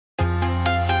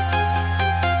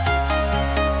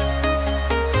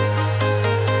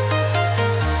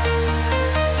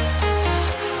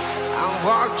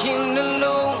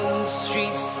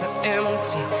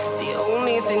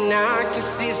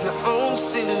see is my own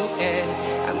silhouette.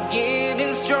 I'm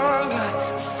getting stronger,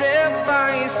 step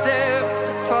by step.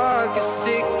 The clock is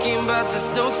ticking, but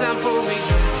there's no time for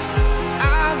regrets.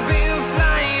 I've been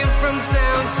flying from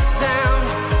town to town,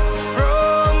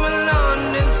 from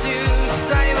London to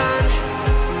Taiwan.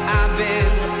 I've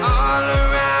been all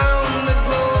around the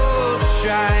globe,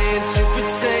 trying to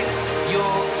protect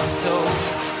your soul.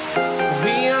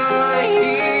 We are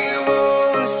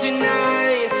heroes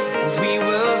tonight. We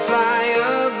will fly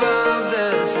above the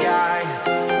sky.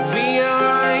 We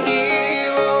are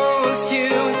heroes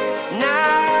tonight.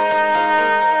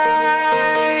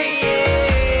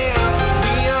 Yeah.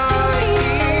 We are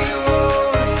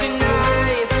heroes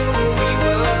tonight. We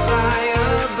will fly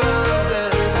above the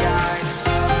sky.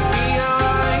 We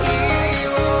are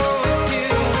heroes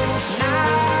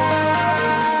tonight.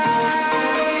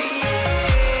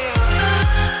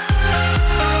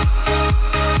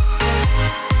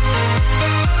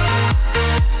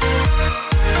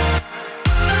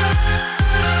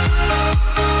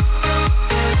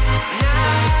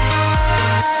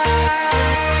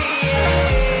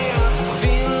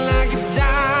 Feel like a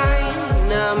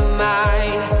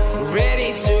dynamite,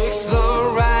 ready to explode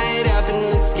right up in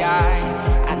the sky.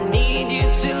 I need you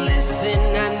to listen,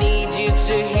 I need you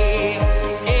to hear,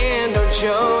 and don't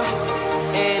show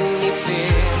any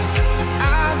fear.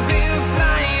 I've been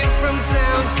flying from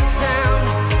town to town,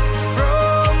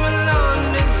 from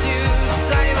London to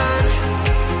Taiwan.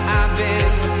 I've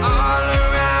been all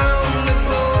around the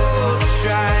globe,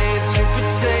 trying to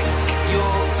protect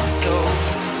your soul.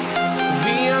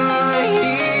 We are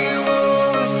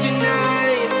heroes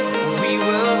tonight. We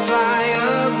will fly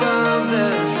above the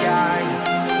sky.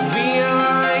 We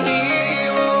are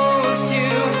heroes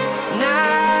tonight.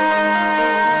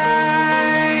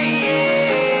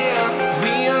 Yeah.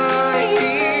 We are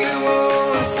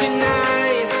heroes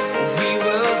tonight. We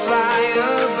will fly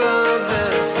above the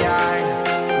sky.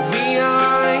 We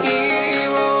are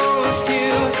heroes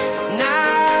tonight.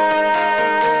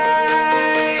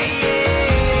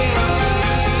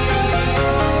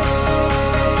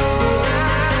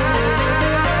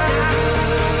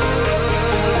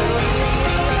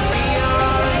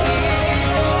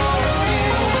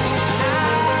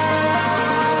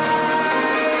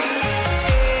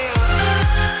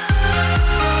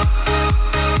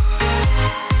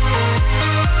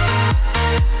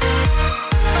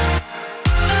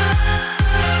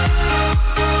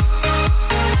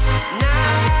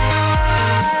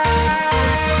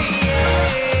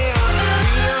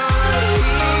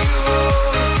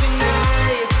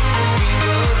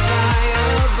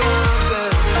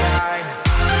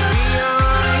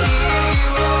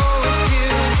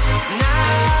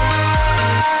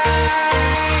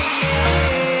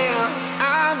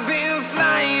 I've been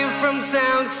flying from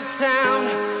town to town,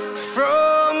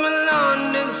 from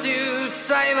London to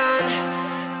Taiwan.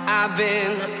 I've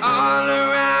been all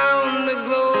around the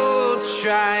globe,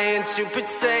 trying to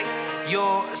protect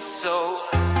your soul.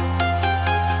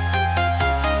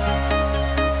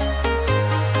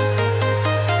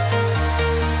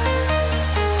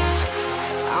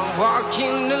 I'm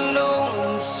walking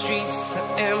alone, the streets are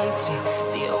empty.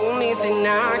 The only thing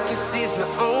I can see is my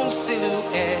own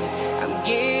silhouette. I'm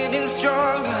getting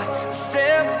stronger,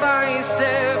 step by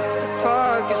step. The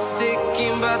clock is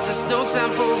ticking, but there's no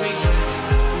time for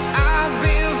regrets. I've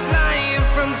been flying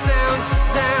from town to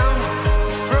town,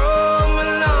 from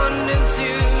London to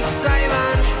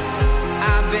Taiwan.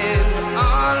 I've been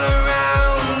all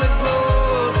around the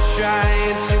globe,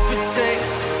 trying to protect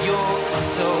your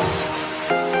soul.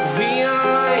 We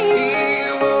are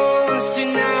heroes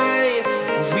tonight.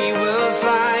 We will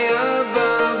fly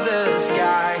above the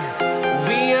sky.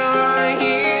 We are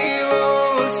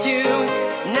heroes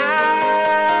tonight.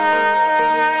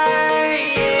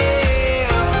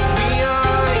 Yeah.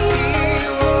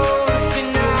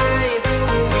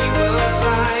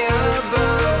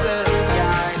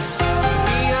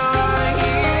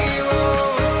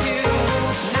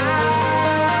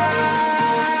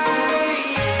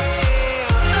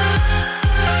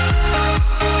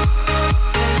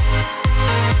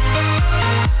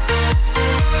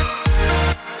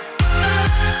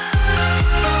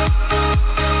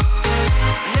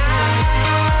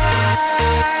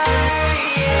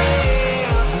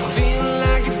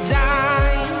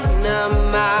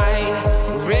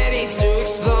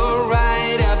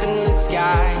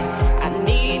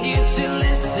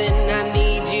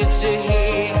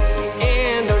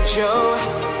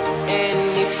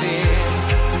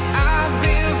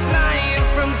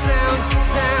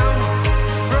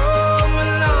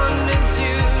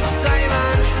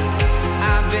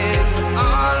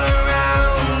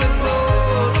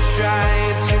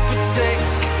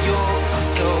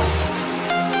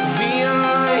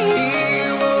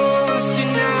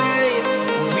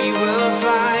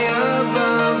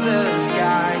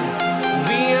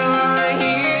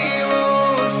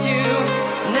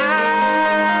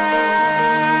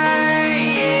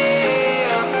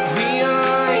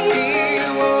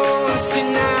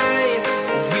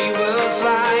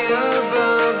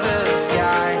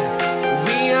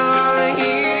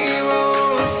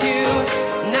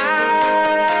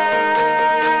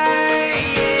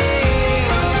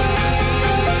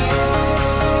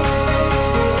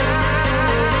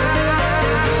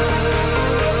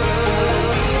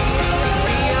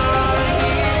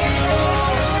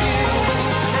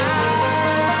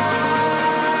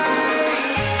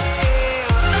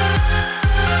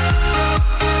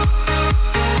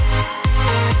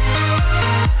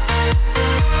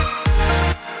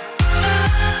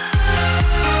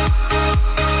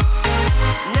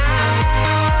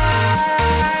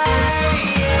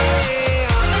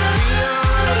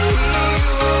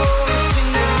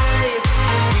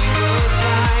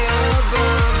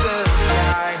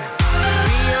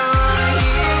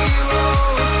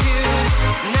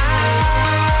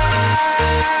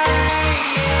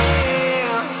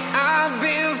 I've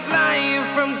been flying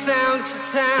from town to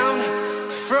town,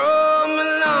 from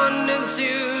London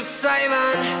to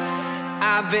Taiwan.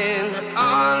 I've been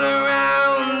all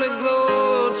around the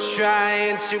globe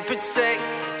trying to protect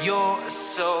your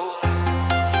soul.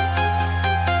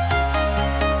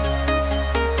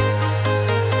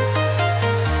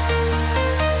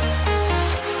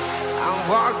 I'm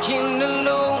walking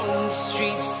alone, the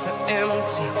streets are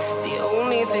empty. The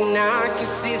only thing I can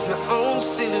see is my own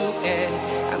silhouette.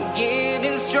 I'm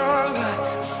getting stronger,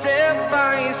 step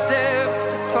by step.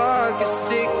 The clock is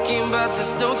ticking, but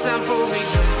there's no time for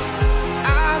regrets.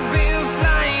 I've been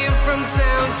flying from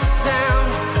town to town,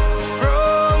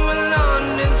 from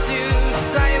London to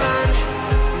Taiwan.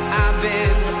 I've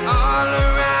been all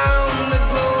around the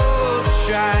globe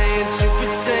trying to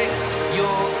protect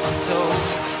your soul.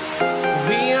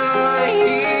 We are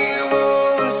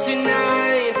heroes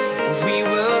tonight. We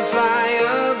will fly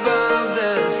above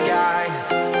the sky.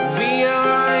 We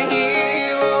are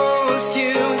heroes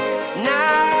tonight.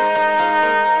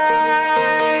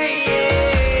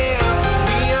 Yeah.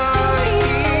 We are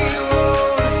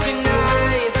heroes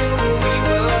tonight. We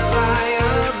will fly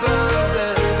above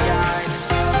the sky.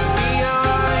 We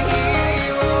are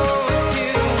heroes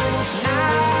tonight.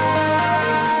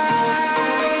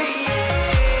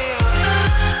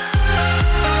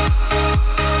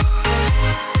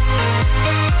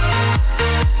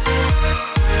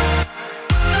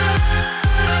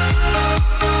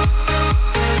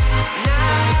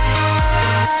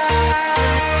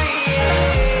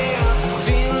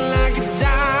 Feeling like a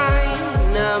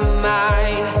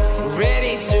dynamite,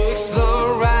 ready to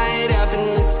explode right up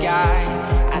in the sky.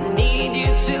 I need you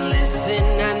to listen,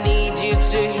 I need you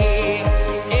to hear,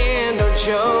 and don't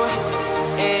show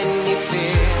any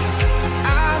fear.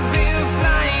 I've been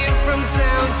flying from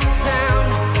town to town,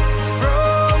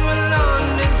 from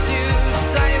London to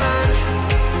Taiwan.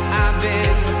 I've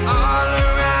been all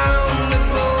around the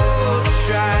globe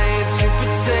trying to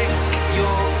protect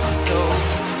your soul.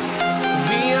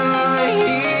 We are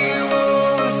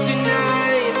heroes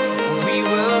tonight. We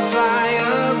will fly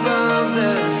above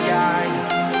the sky.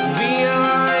 We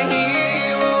are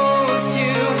heroes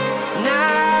tonight.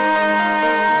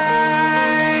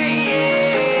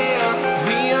 Yeah.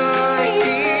 We are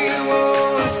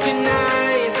heroes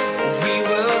tonight. We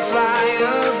will fly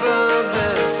above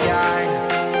the sky.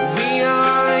 We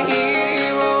are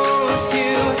heroes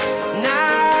tonight.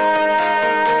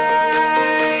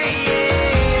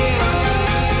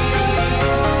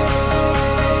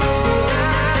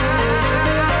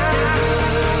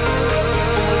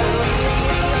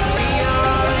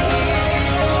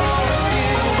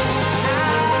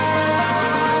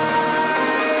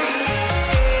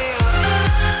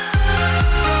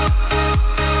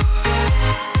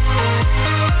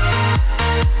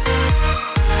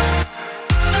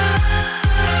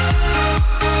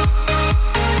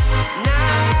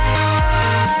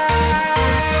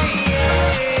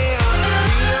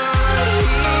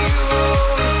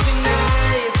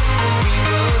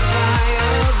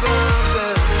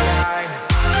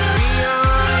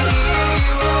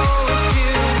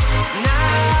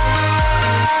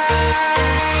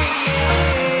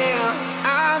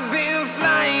 I've been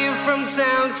flying from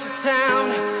town to town,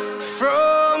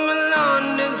 from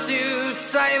London to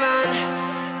Taiwan.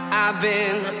 I've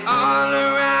been all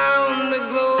around the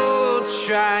globe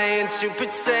trying to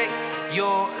protect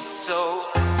your soul.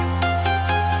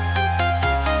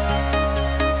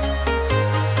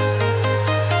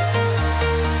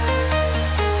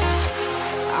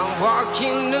 I'm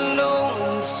walking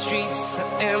alone, the streets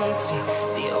are empty.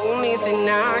 The only thing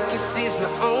I can see is my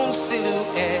own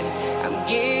silhouette. I'm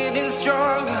getting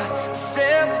stronger,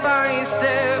 step by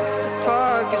step. The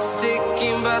clock is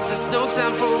ticking, but there's no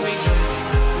time for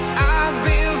regrets. I've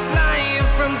been flying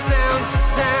from town to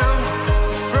town,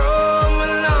 from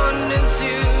London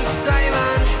to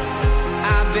Taiwan.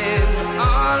 I've been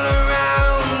all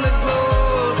around the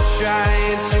globe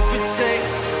trying to protect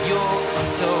your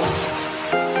soul.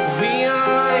 We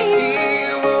are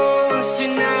heroes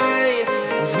tonight.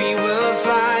 We will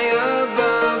fly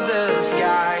above the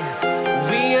sky.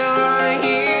 We are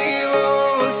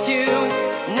heroes tonight.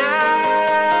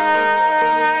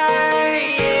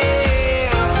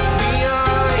 Yeah. We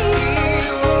are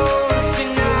heroes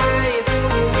tonight.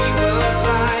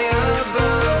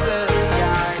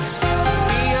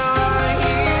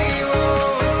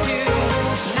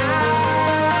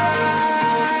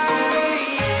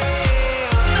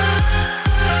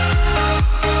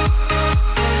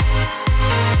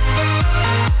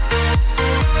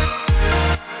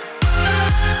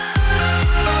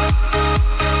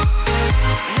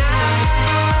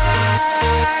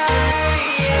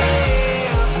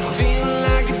 yeah. Feeling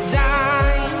like a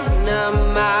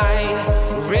dynamite,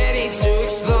 ready to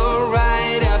explode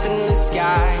right up in the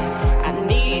sky. I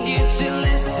need you to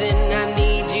listen, I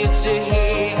need you to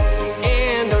hear,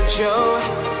 and don't show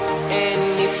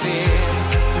any fear.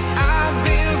 I've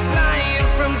been flying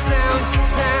from town to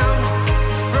town,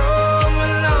 from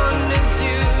London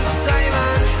to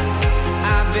Taiwan.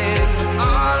 I've been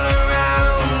all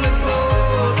around the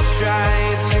globe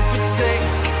trying to protect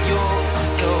your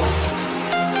soul.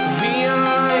 We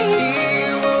are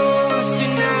heroes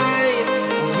tonight,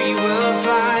 we will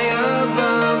fly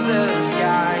above the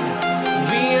sky.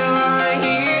 We are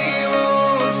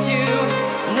heroes tonight,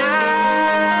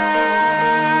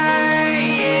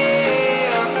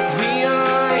 yeah. We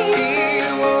are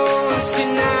heroes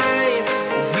tonight,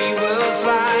 we will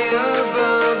fly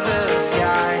above the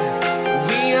sky.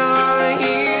 We are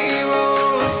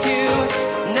heroes tonight,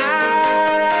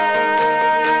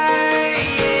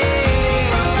 yeah.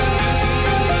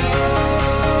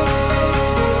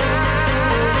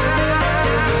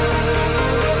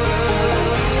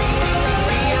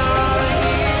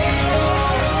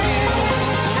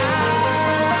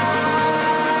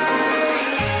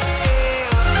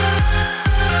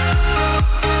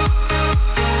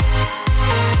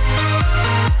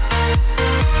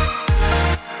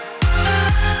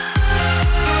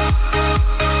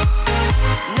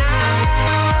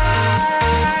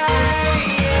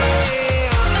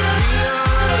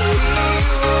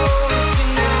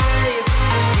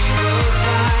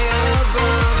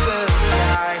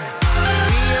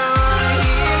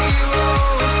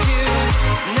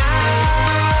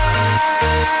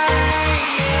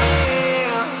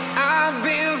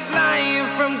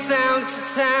 Town to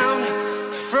town,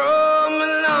 from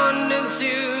London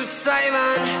to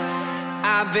Taiwan.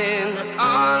 I've been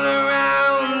all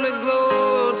around the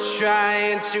globe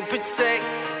trying to protect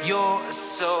your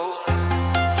soul.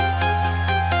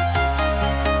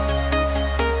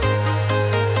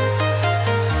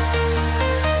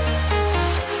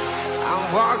 I'm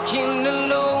walking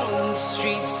alone, the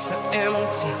streets are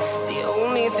empty. The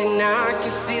only thing I can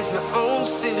see is my own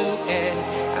silhouette.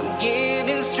 I'm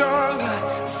getting stronger,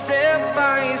 step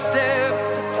by step.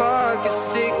 The clock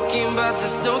is ticking, but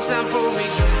there's no time for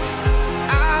regrets.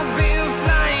 I've been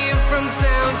flying from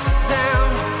town to town,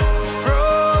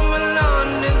 from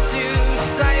London to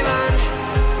Taiwan.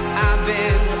 I've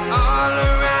been all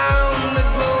around the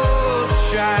globe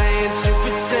trying to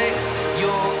protect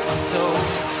your soul.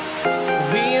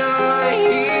 We are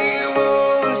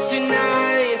heroes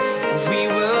tonight, we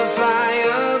will fly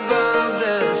above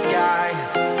the sky.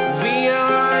 We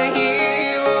are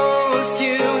heroes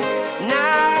tonight,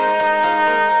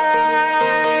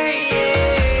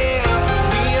 yeah.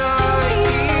 We are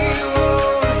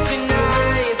heroes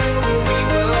tonight,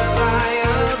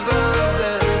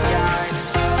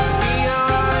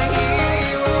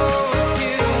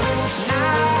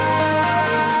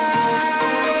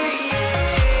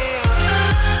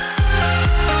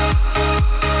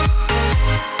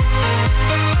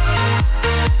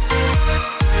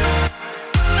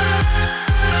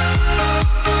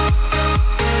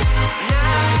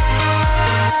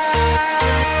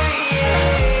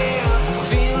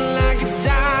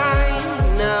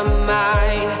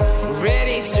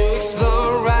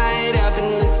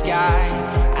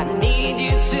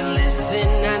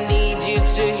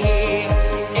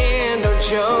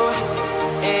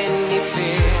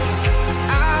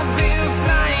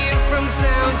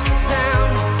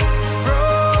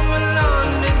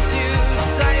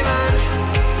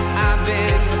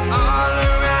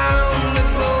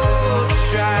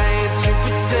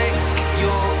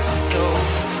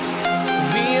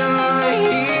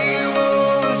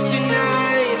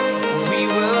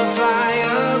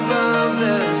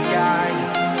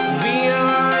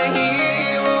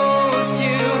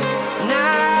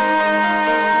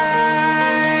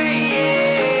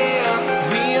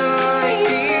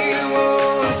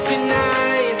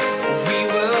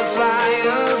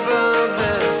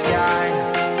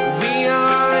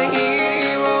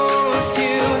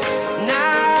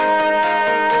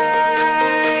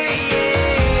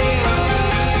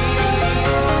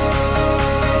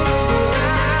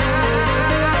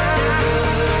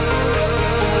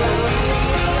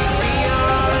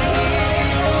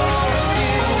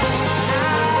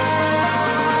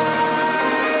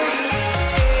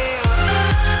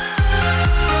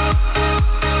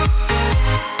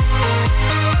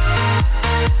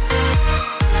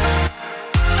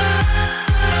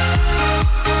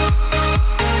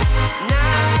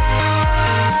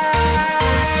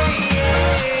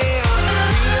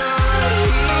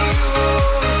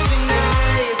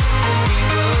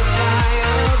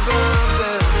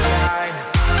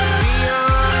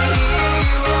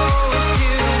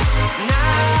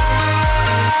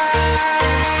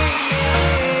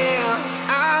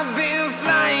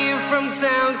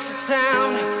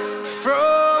 town,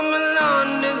 from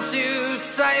London to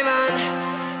Taiwan.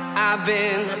 I've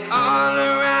been all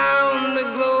around the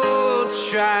globe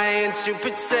trying to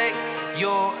protect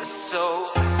your soul.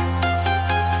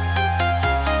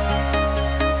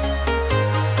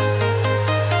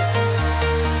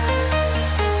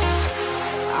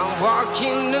 I'm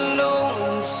walking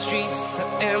alone, the streets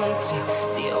are empty.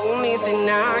 The only thing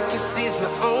I can see is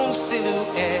my own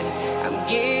silhouette. I'm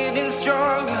getting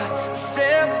stronger,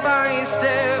 step by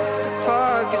step. The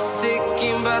clock is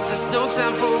ticking, but there's no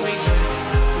time for regrets.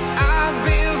 I've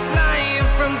been flying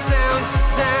from town to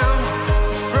town,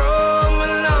 from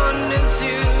London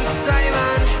to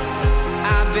Taiwan.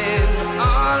 I've been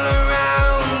all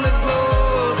around the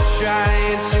globe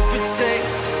trying to protect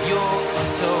your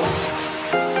soul.